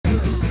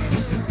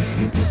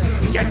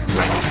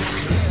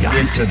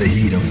Into the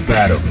heat of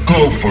battle.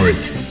 Go for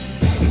it.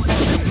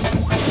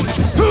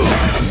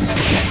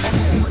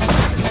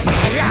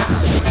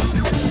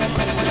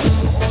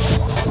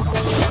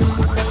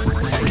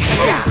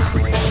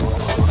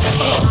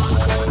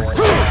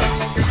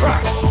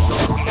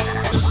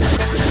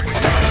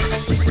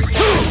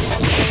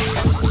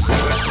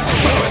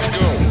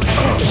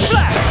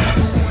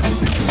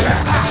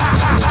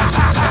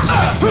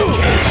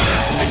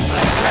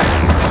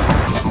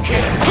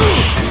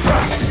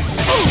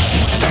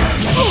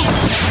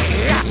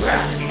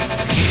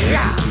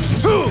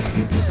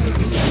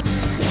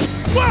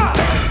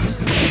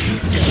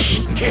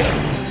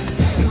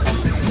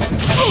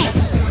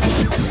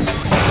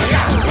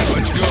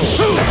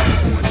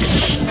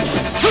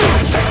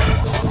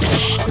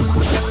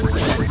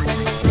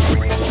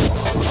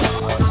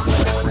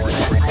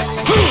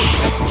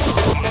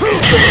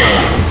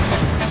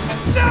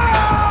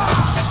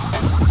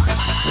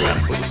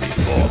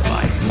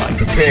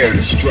 Prepare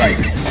to strike.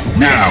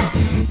 Now!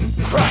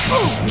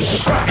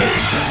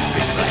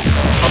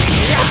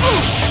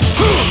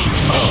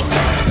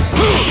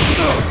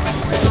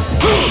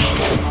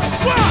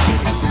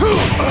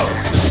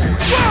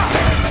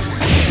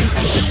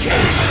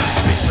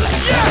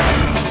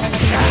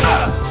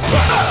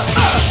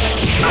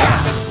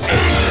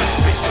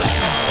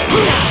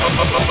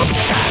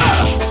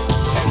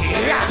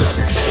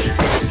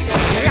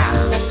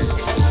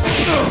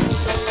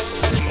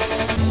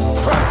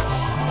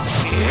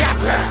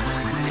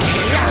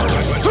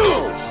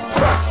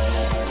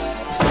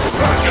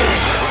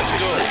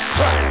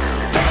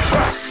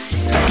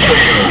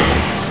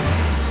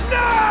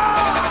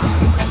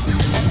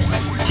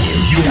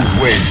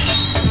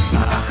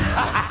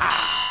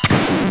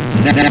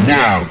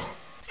 Now,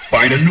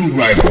 find a new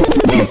rival.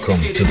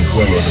 Welcome to the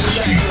world of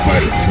Street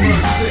Fighter 3.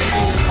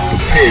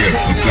 Prepare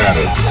for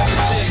battle.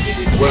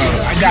 Well,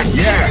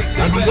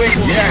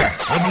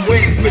 I've been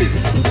waiting for this.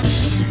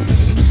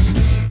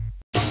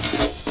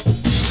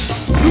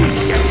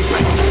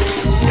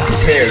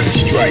 Prepare to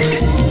strike.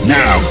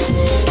 Now.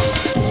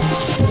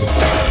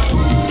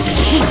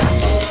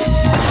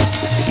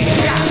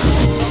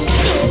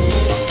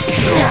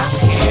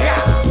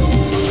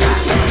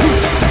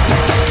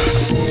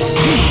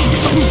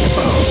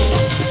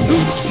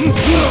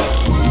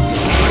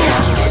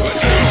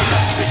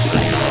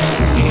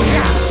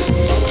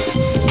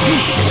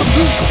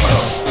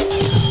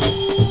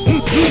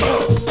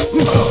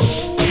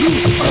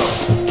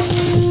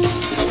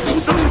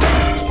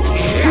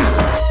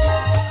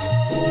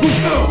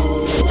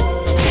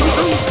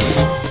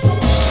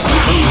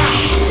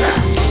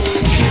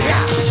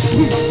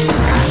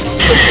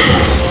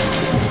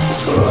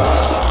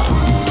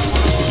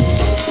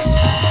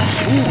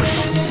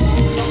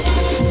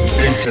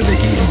 Into the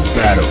heat of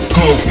battle.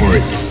 Go for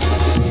it.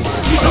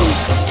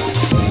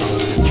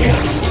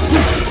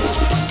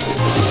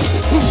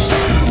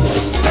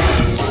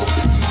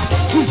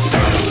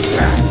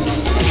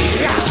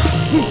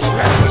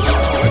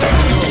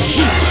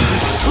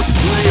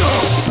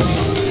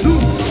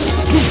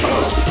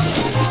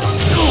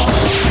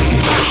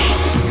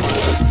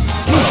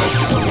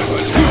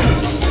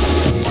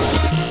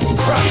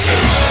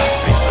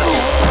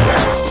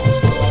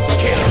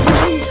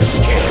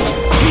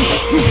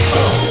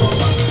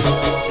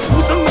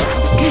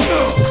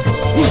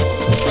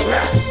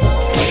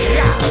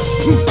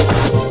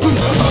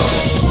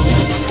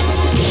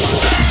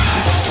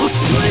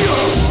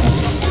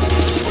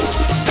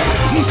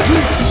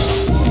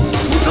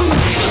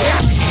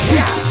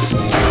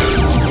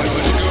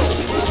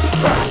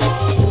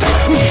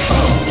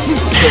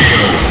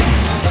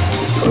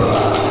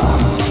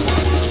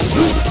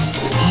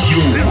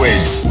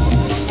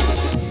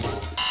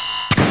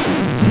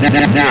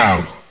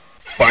 Now,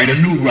 find a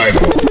new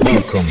rival.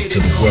 Welcome to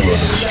the world of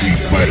Street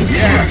Fighter.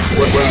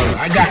 Well,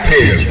 I got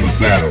pairs for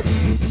battle.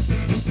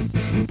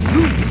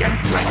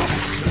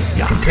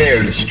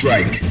 Prepare to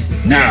strike.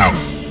 Now.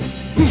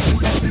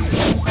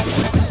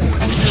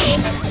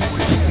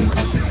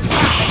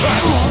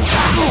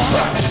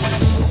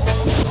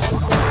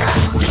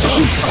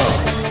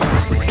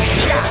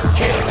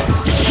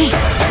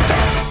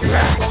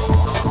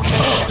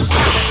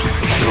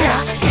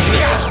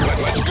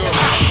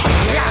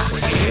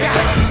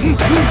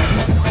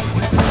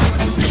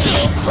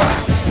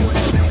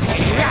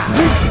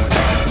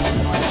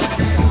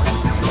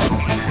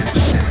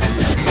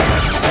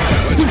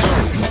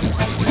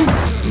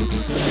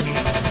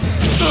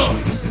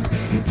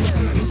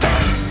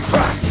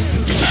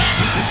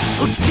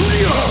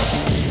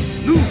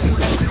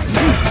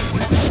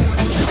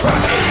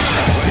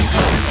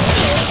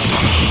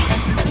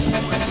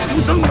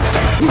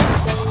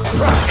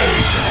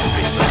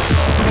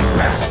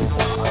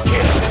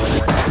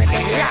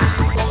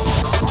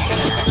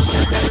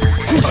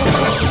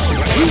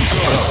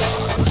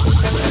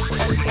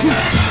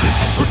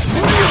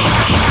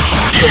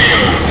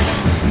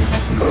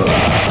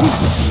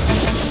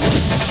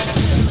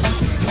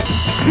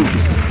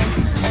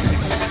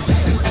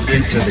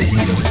 Into the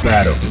heat of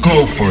battle.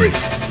 Go for it.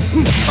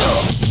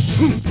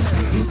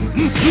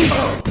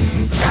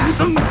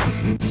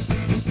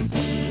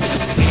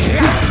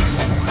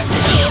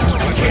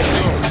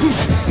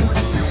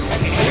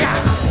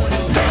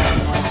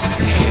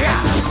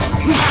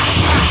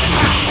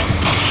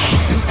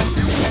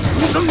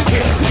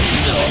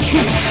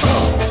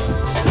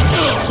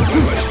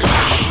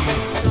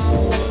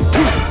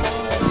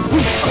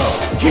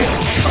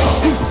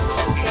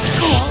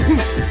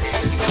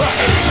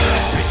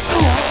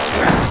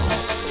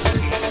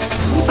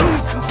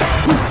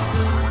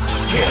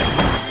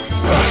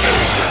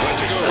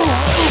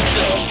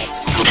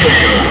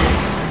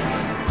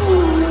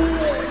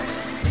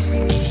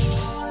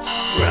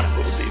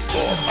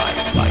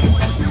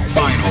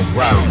 Final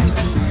round.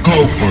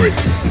 Go for it.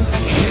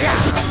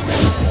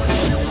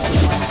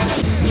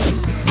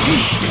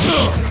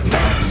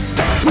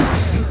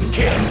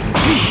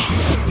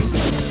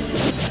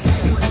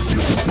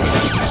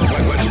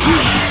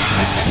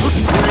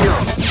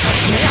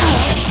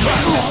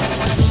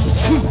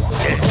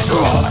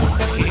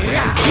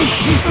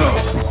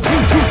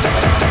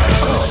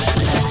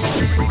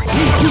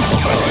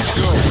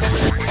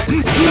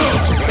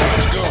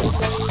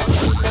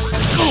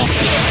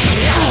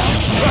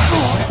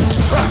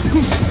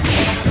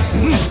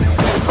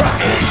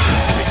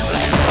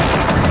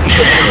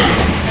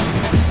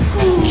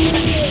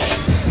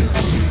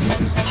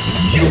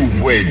 You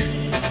win.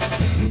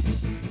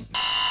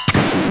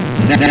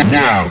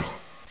 Now,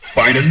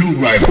 find a new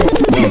rival.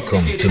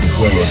 Welcome to the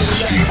world of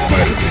Street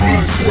Fighter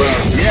 3. Well,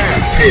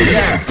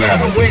 prepare for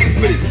battle. I'm waiting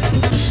for this.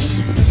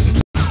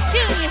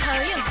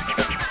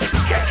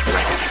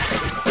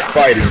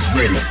 Fighters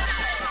ready.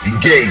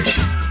 Engage.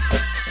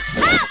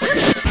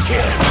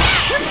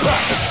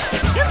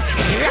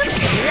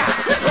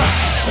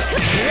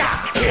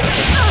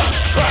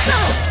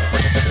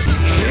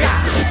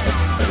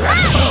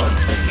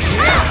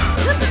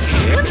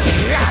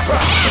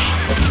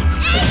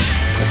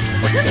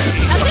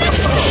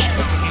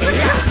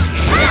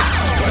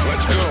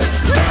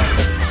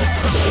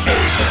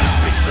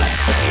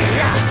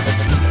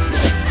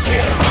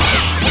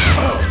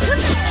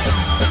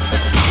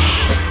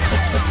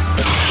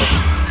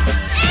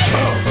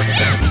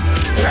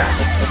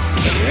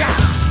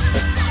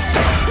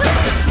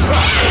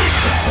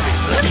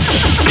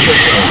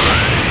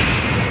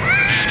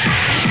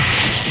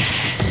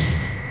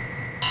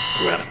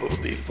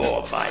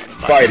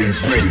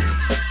 Fighters ready.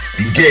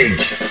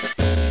 Engage.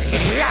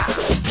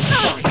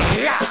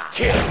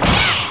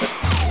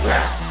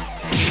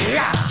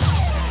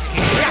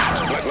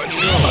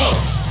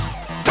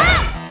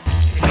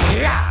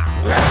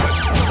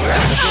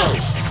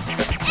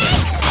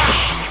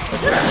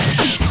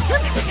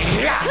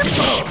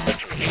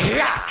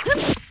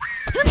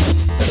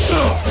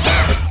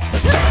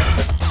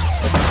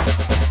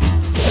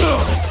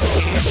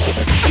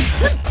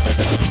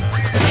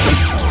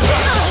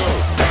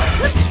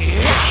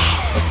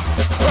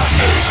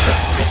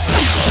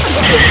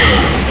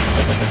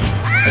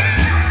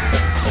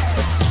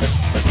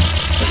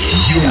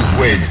 You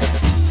win.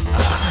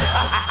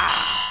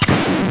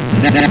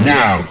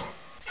 Now,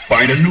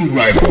 find a new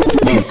rival.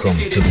 Welcome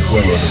to the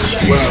world of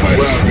Street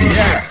Fighter 3.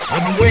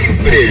 I'm waiting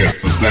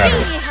for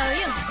battle.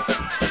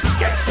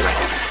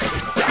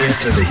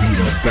 Into the heat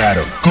of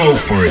battle. Go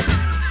for it.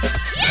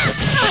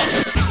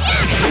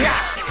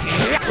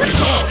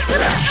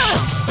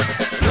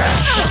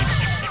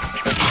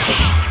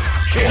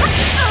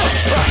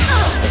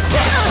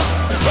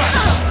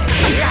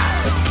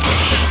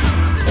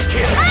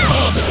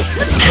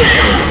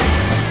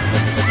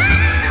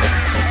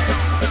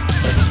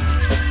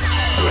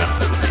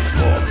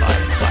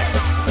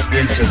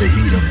 Into the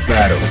heat of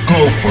battle.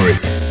 Go for it.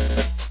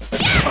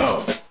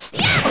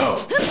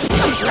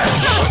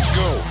 Let's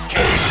go.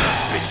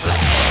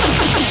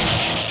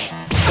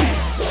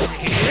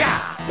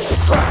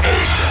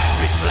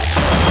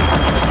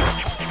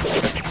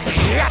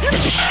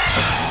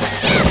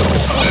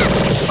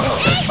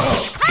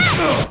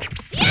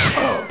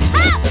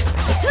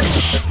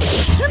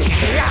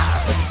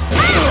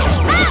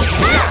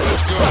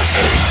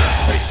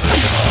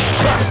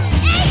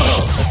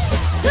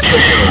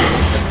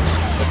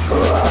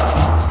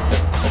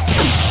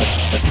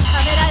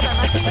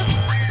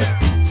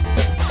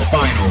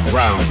 Final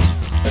round.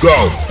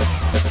 Go.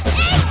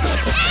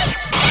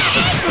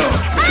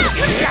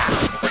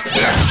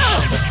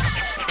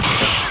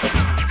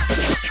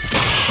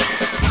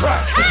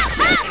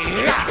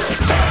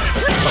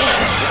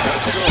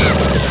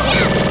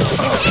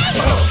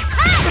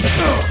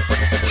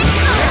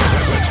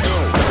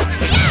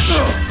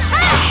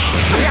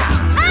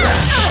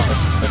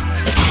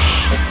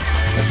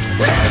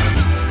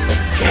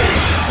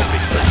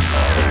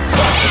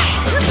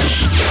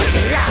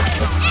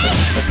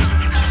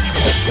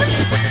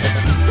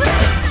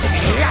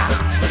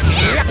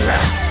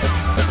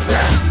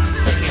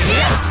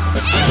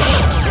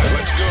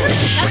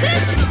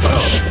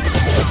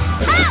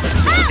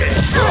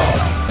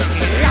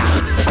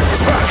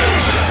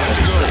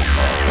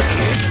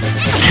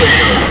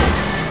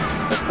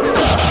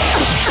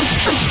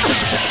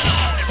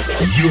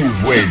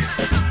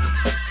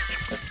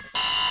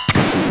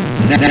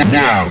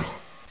 Now,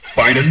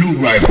 find a new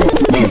rival.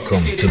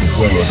 Welcome to the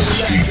world of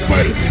Street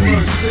Fighter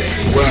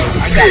 3. Well,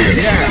 I got it.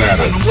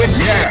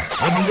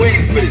 I've been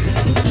waiting for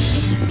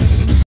this.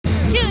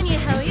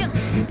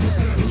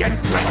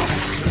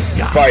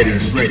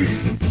 Fighters ready.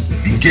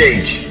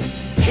 Engage.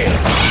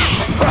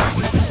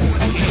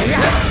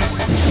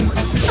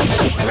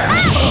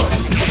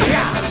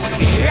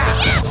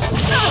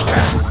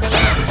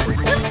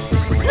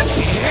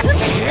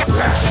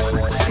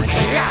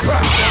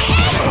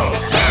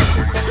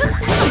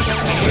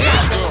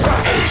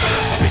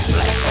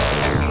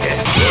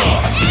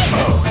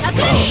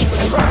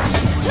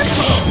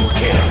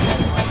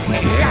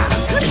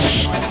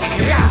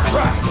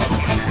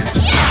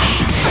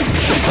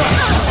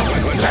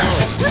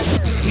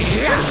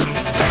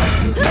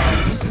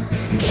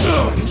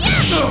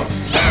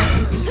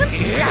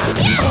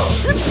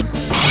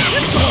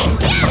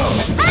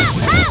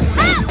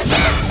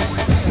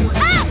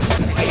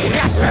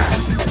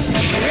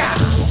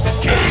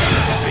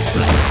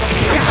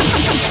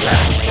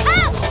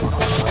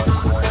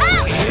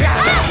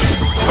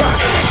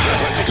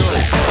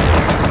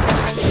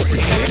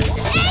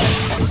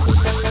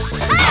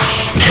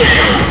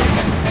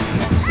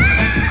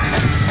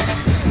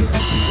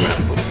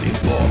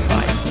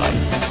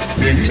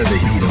 Into the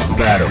heat of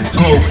battle.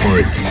 Go for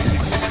it.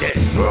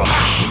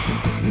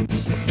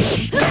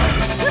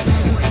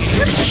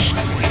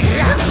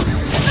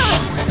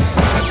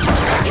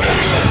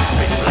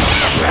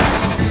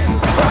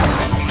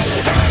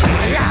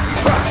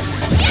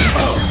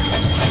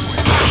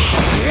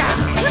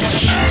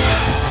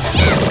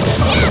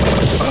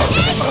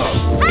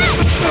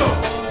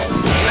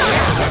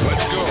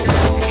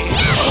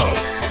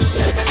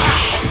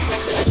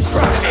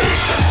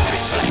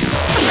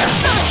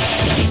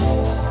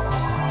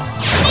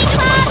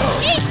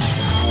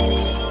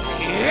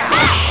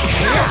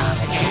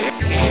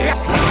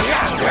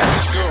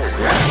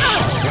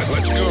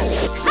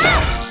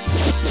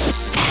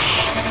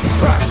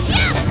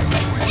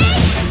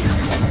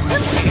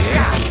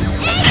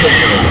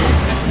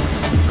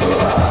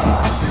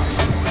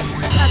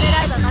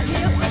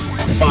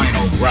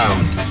 Final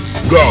round.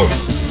 Go!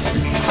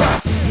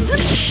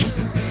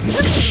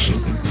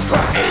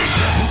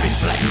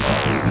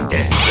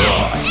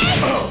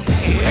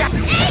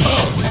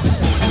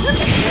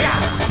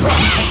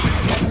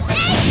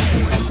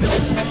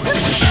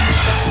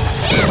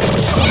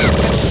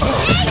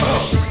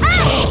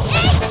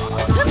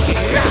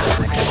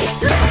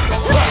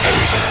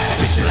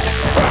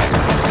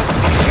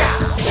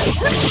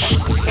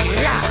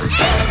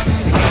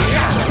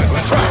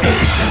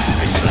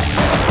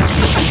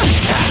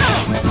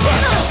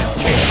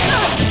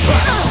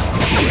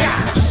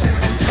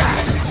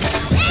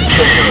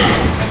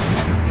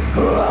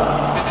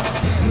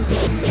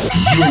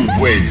 You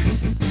win.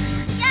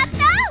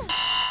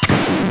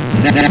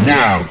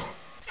 Now,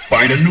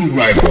 find a new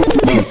rival.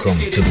 Welcome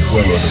to the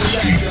world of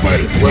Street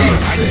Fighter 3.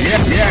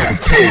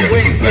 Prepare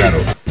for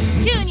battle.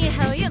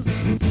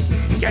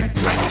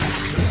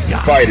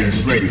 Fighters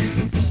ready.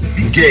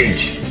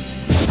 Engage.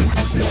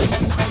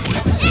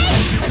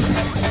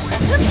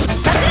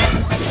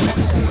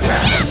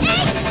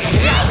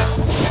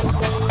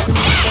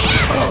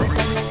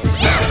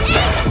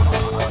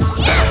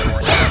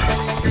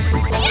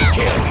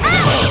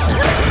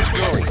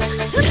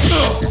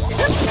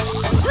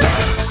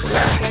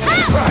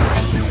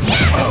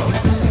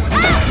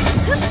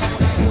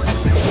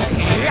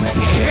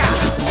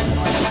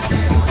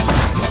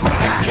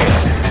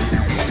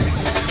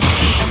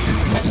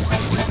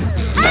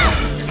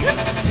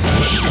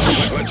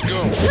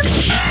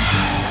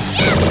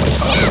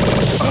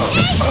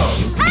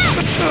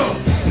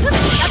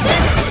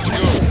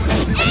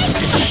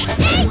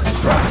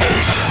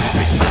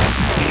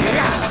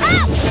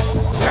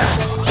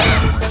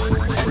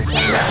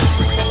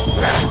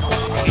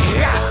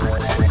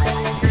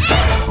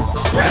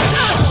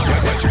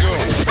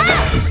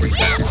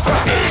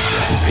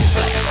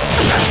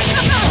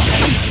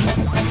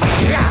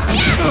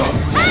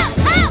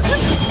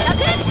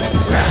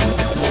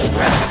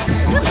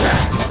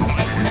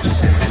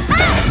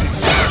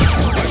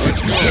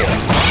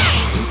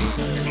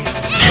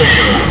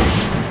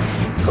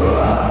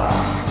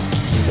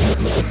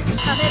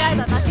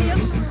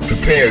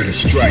 Prepare to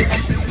strike.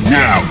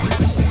 Now!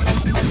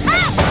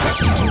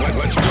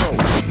 Let's go!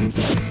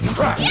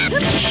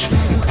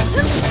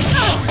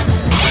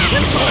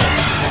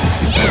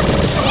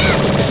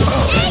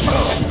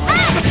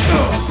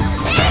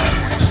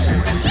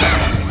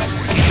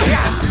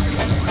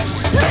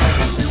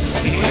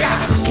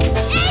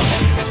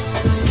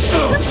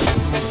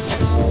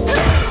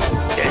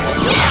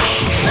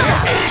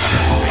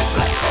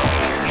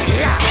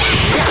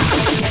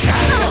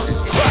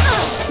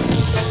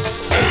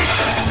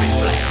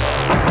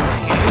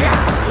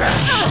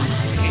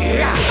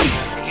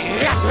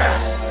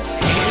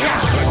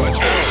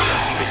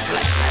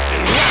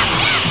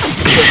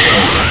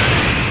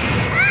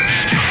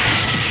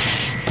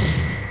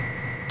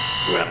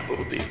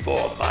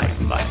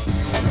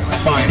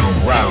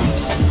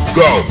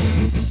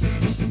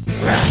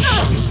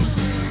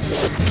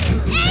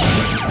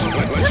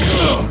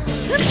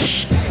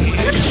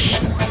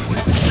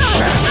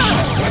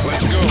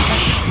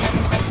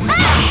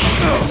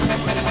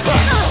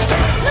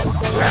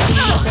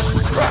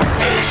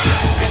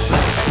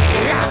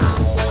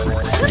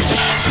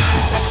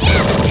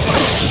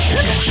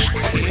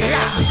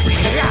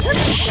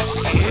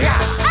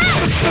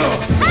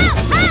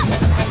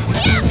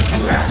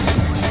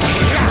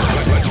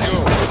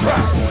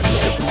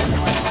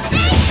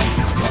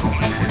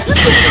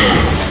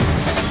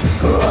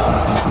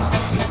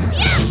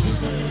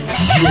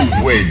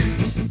 win.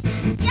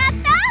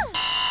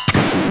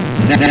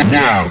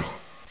 Now,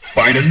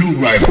 find a new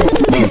rival.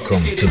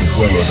 Welcome to the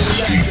world of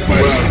Street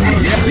Fighter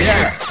 3.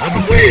 Yeah, I'm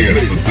prepared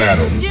for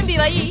battle.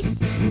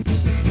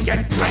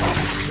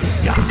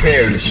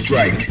 Prepare to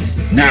strike.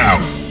 Now.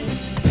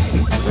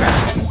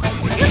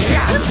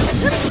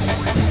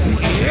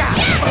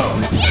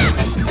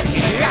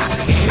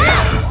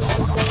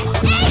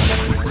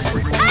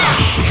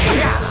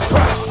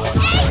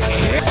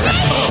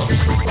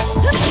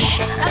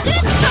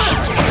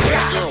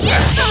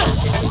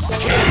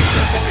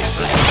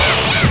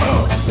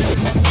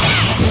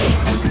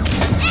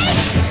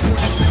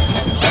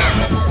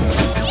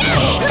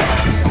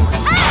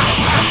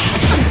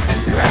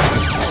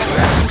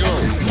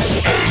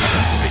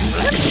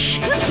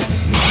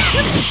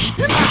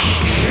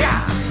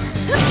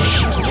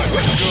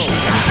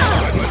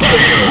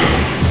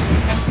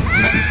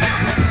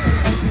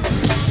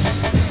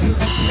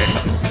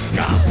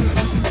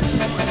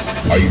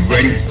 Are you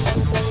ready?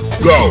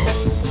 Go!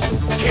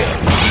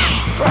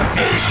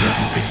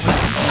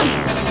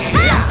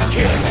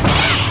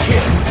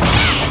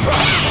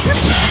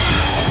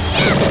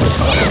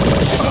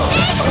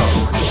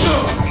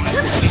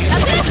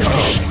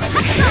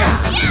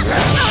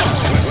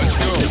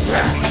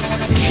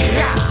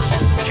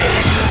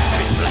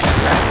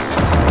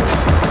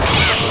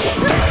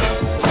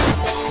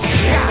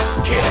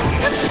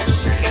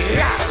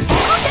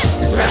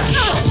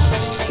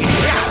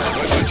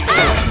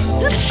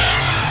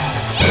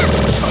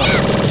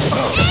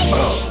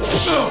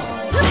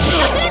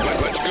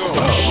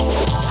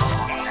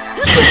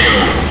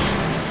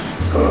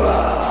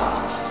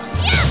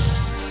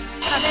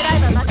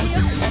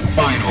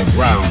 Final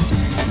round.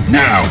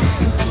 Now.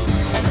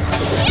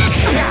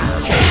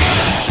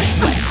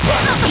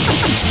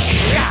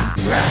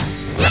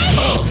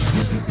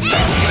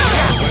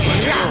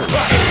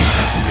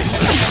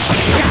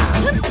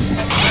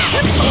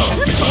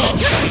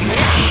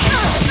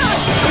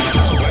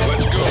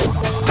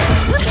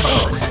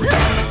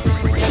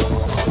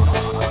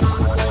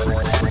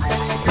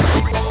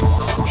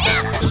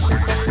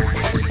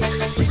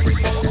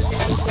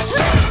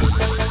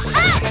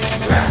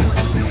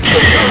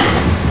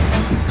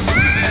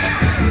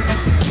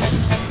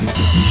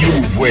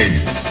 Win.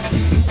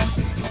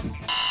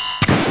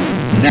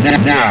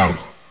 Now,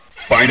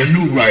 find a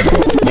new rival.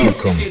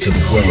 Welcome to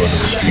the world of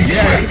Street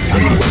Fighter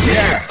 3.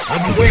 Yeah,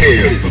 I'm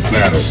prepared for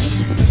battle.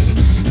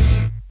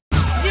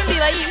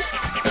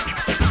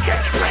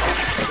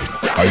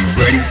 Are you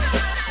ready?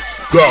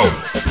 Go!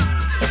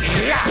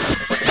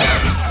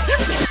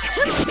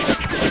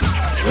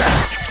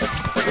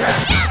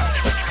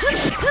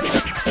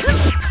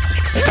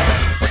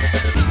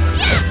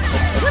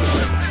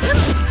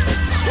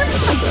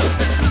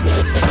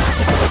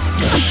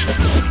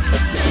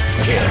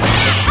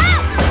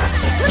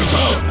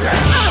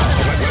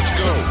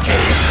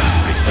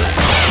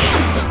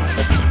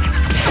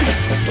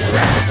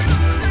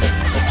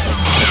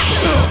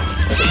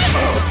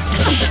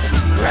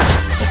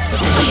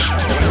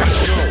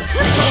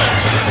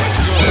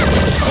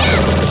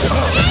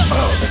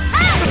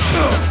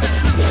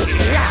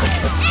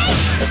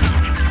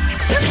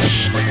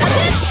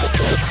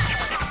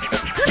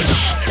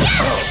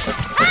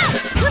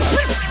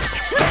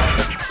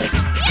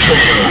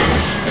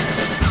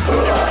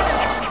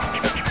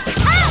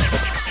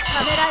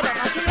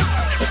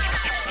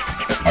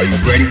 Are you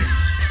ready?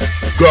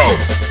 Go!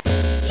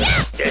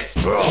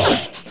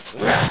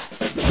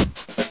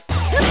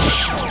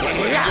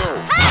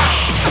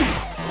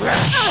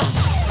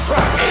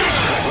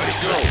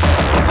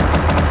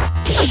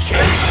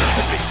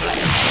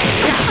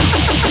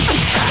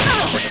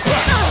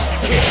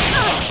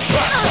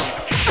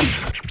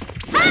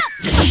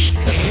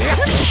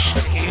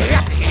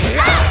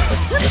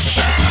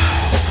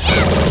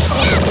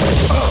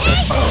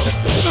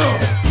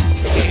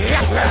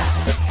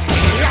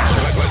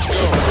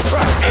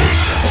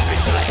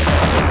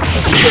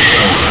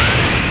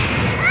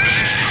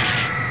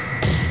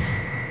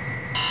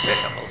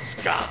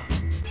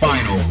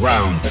 Final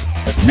round.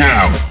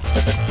 Now.